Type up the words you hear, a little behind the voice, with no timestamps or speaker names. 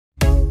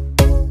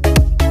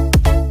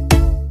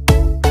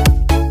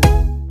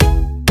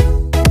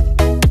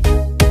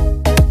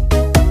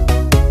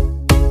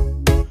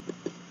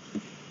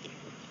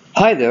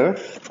Hi there!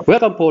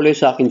 Welcome po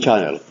ulit sa aking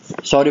channel.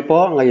 Sorry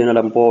po, ngayon na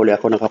lang po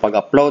ulit ako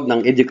nakapag-upload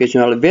ng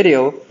educational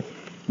video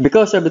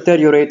because of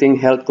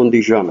deteriorating health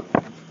condition.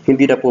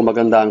 Hindi na po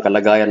maganda ang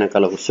kalagayan ng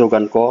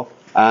kalusugan ko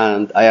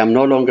and I am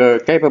no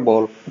longer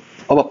capable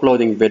of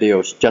uploading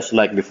videos just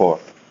like before.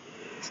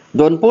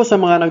 Doon po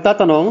sa mga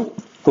nagtatanong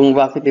kung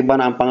bakit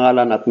iba na ang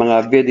pangalan at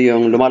mga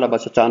videong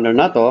lumalabas sa channel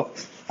na to,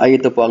 ay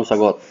ito po ang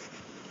sagot.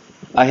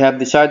 I have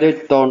decided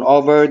to turn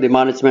over the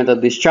management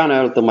of this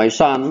channel to my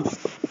son,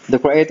 the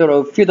creator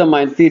of Feed the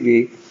Mind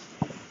TV,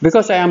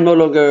 because I am no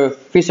longer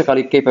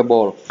physically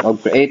capable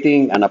of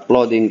creating and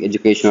uploading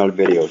educational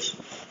videos.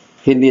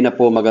 Hindi na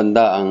po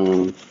maganda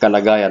ang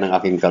kalagayan ng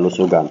aking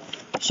kalusugan.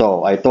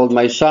 So, I told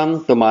my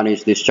son to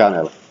manage this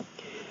channel.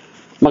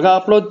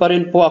 Mag-upload pa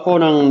rin po ako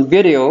ng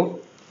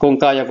video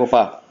kung kaya ko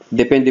pa.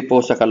 Depende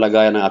po sa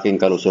kalagayan ng aking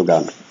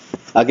kalusugan.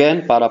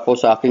 Again, para po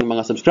sa aking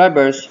mga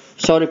subscribers,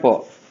 sorry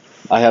po.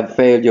 I have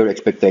failed your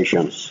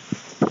expectations.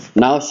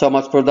 Now, so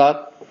much for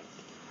that.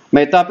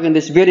 My topic in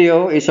this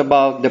video is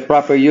about the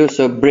proper use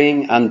of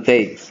bring and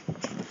take.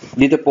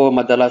 Dito po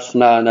madalas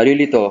na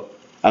narilito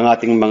ang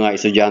ating mga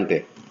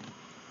estudyante.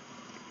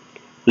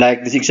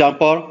 Like this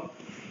example,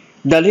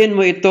 dalhin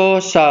mo ito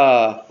sa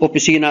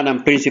opisina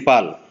ng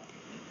principal.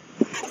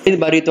 Hindi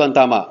ba rito ang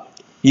tama?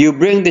 You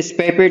bring this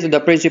paper to the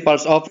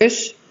principal's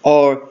office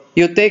or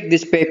you take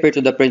this paper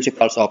to the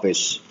principal's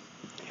office.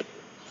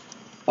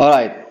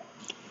 Alright.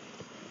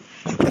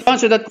 To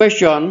answer that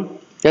question,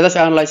 let us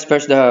analyze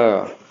first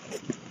the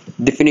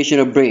definition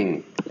of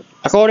bring.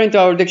 According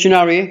to our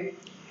dictionary,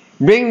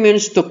 bring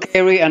means to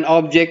carry an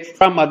object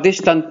from a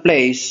distant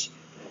place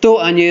to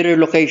a nearer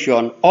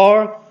location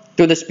or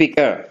to the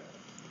speaker.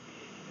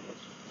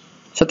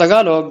 Sa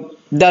Tagalog,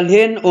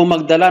 dalhin o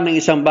magdala ng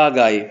isang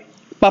bagay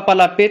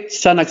papalapit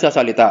sa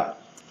nagsasalita.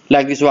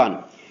 Like this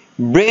one,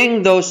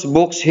 bring those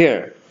books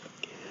here.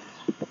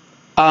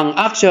 Ang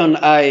action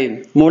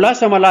ay mula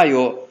sa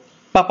malayo,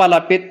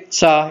 papalapit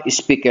sa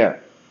speaker.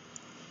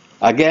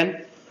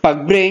 Again,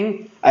 pag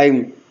bring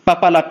ay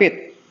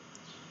papalapit.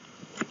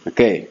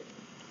 Okay.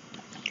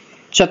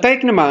 Sa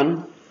take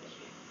naman,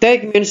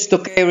 take means to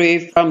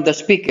carry from the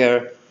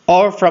speaker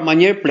or from a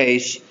near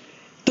place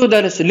to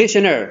the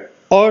listener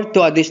or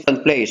to a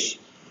distant place.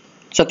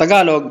 Sa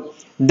Tagalog,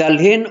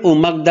 dalhin o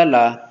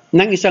magdala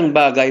ng isang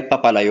bagay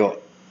papalayo.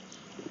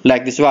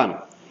 Like this one,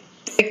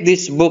 take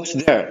these books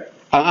there.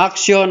 Ang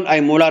action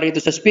ay mula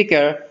rito sa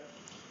speaker,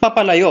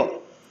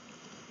 papalayo.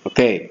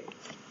 Okay.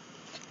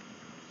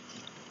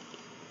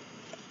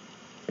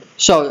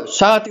 So,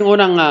 sa ating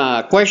unang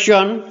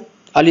question,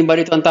 alin ba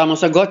rito ang tamang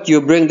sagot?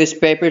 You bring this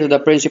paper to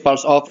the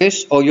principal's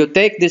office or you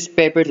take this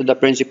paper to the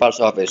principal's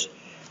office?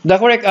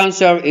 The correct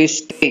answer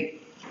is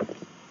take.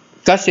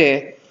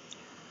 Kasi,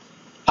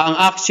 ang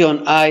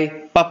action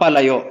ay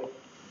papalayo,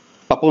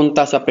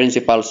 papunta sa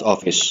principal's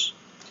office.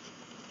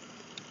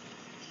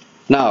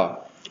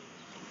 Now,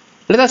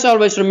 let us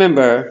always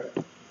remember,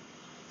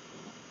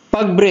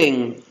 pag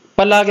bring,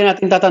 palagi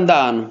natin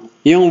tatandaan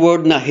yung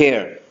word na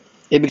here.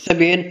 Ibig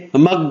sabihin,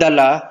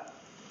 magdala,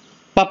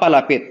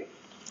 papalapit.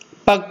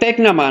 Pag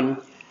take naman,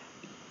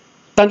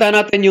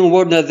 tandaan natin yung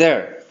word na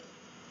there.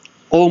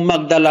 O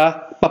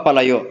magdala,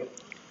 papalayo.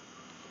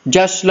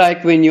 Just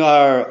like when you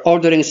are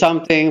ordering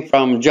something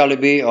from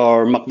Jollibee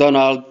or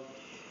McDonald's,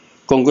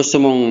 kung gusto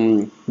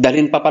mong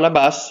dalhin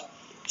papalabas,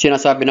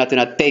 sinasabi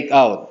natin na take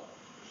out.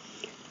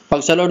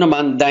 Pag sa loob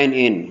naman, dine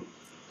in.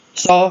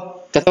 So,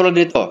 katulad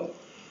dito,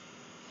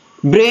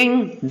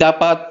 bring,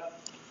 dapat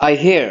ay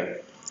here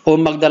o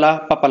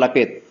magdala,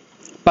 papalapit.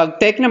 Pag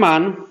take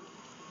naman,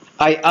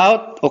 ay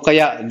out o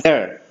kaya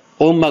there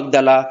o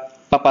magdala,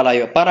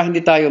 papalayo. Para hindi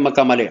tayo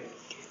magkamali.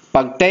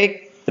 Pag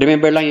take,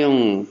 remember lang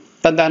yung,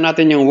 tandaan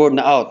natin yung word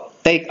na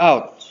out. Take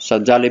out sa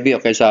Jollibee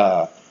o kaya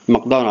sa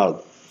McDonald's.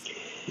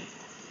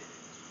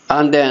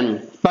 And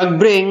then, pag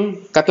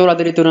bring, katulad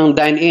dito ng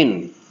dine in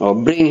o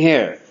bring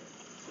here.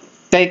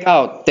 Take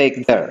out,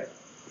 take there.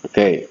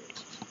 Okay.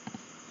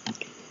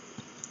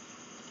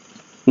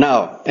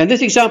 Now, in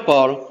this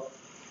example,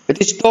 it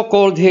is so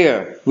cold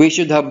here. We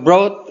should have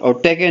brought or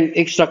taken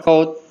extra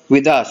coat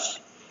with us.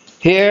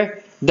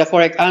 Here, the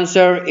correct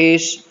answer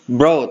is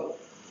brought.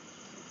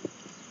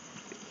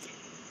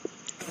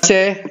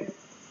 Kasi,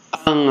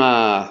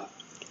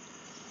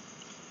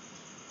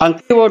 ang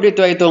keyword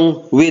dito ay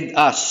itong with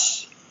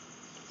us.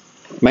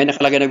 May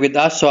nakalagay na with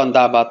us, so ang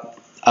dapat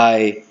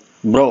ay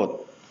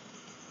brought.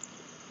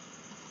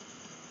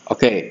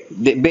 Okay,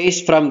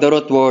 based from the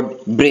root word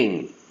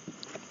bring.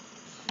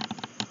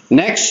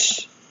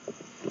 Next,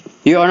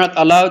 you are not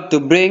allowed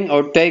to bring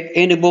or take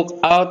any book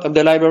out of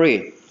the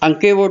library. Ang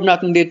keyword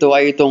natin dito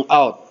ay itong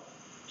out.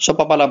 So,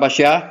 papalabas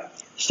siya.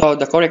 So,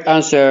 the correct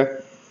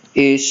answer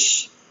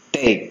is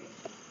take.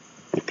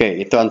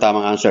 Okay, ito ang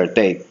tamang answer,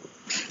 take.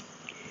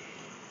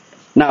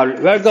 Now,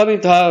 we're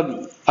going to have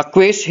a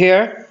quiz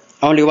here,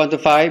 only 1 to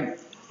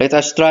 5. Let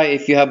us try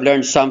if you have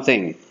learned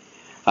something.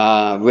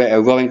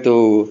 We're going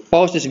to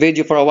pause this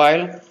video for a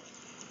while,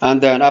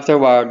 and then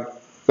afterward,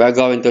 we are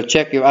going to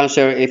check your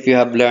answer if you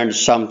have learned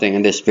something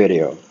in this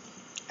video.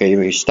 Okay,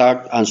 we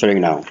start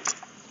answering now.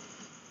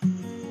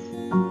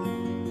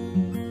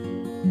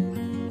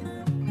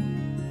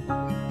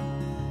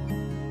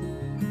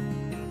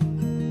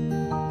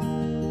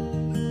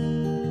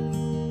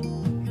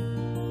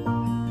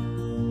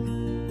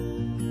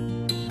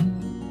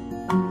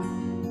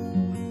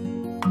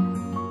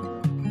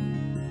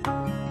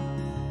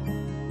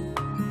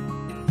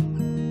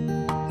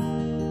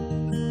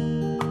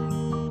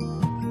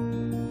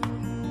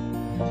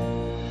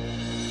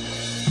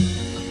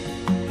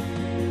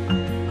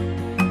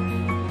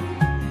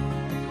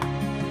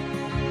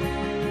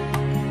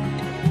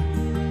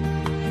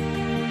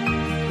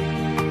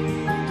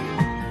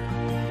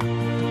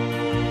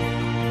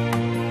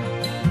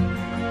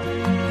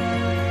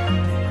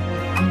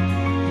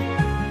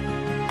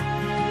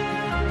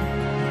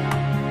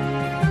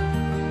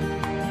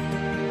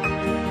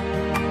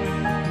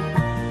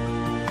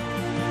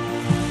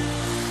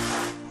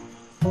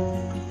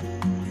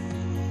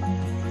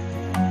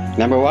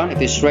 Number 1,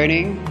 it is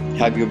raining.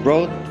 Have you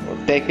brought or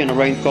taken a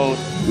raincoat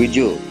with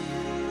you?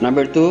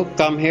 Number 2,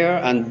 come here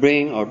and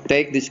bring or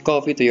take this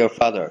coffee to your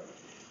father.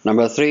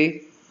 Number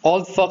 3,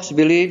 old folks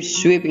believe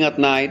sweeping at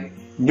night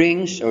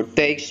brings or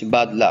takes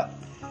bad luck.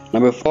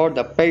 Number 4,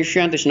 the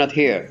patient is not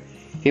here.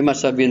 He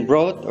must have been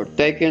brought or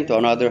taken to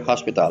another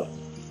hospital.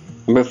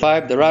 Number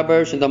 5, the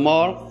robbers in the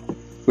mall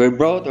were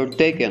brought or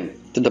taken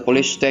to the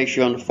police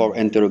station for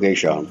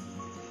interrogation.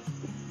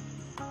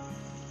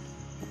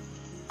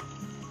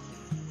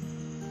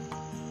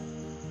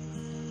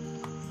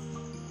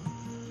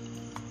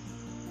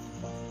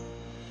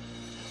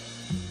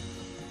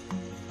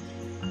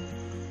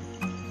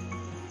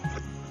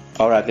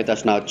 Alright, let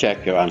us now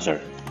check your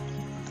answer.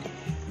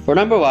 For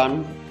number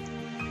 1,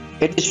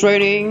 it is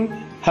raining.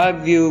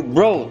 Have you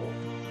brought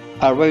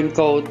a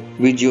raincoat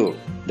with you?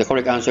 The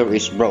correct answer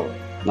is brought.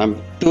 Number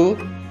 2,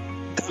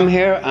 come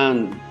here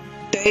and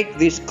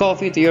take this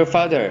coffee to your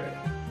father.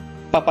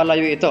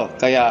 Papalayo ito,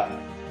 kaya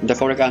the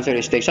correct answer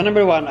is take. So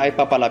number 1 ay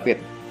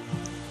papalapit.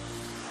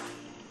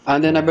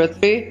 And then number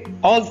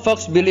 3, old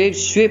folks believe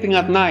sweeping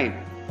at night.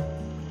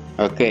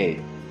 Okay.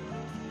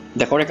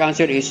 The correct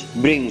answer is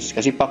brings,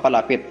 kasi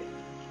papalapit.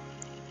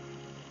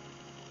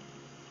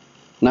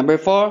 Number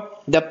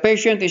 4, the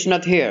patient is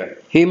not here.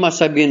 He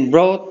must have been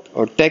brought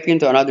or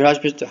taken to another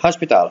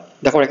hospital.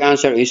 The correct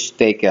answer is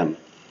taken.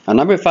 And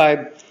number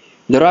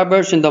 5, the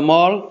robbers in the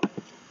mall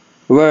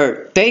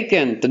were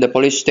taken to the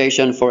police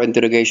station for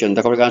interrogation.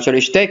 The correct answer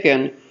is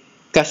taken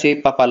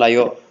kasi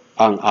papalayo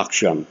ang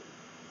action.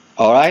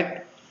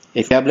 Alright?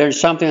 If you have learned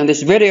something on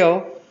this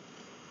video,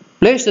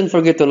 please don't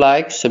forget to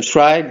like,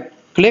 subscribe,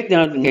 click the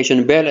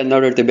notification bell in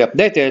order to be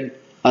updated,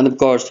 and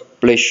of course,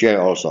 please share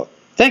also.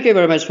 Thank you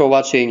very much for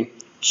watching.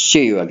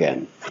 See you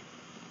again.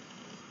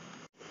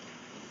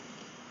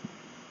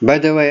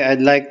 By the way,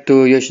 I'd like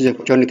to use the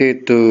opportunity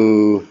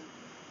to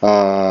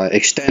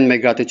extend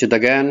my gratitude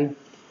again.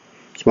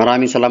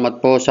 Maraming salamat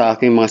po sa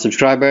aking mga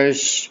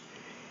subscribers,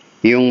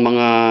 yung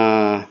mga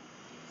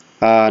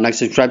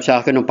nag-subscribe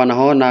sa akin noong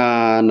panahon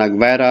na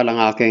nag-viral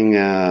ang aking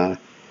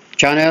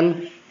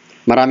channel.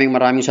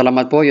 Maraming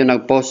salamat po yung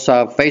nag-post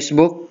sa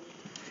Facebook,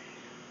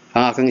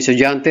 ang aking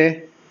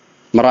estudyante.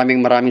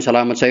 Maraming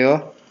salamat sa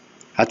iyo.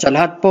 At sa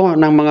lahat po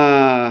ng mga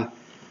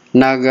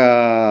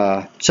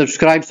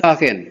nag-subscribe sa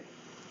akin,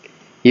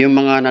 yung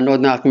mga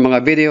nanood na aking mga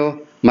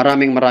video,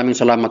 maraming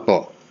salamat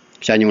po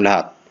sa inyong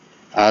lahat.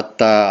 At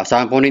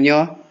asahan po ninyo,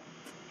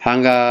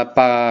 hanggang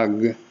pag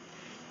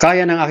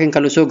kaya ng aking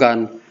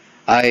kalusugan,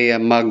 ay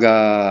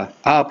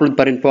mag-upload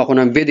pa rin po ako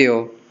ng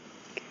video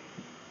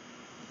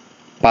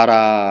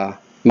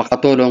para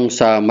makatulong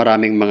sa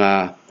maraming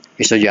mga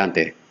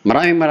estudyante.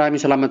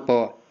 Maraming salamat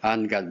po,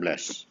 and God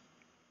bless.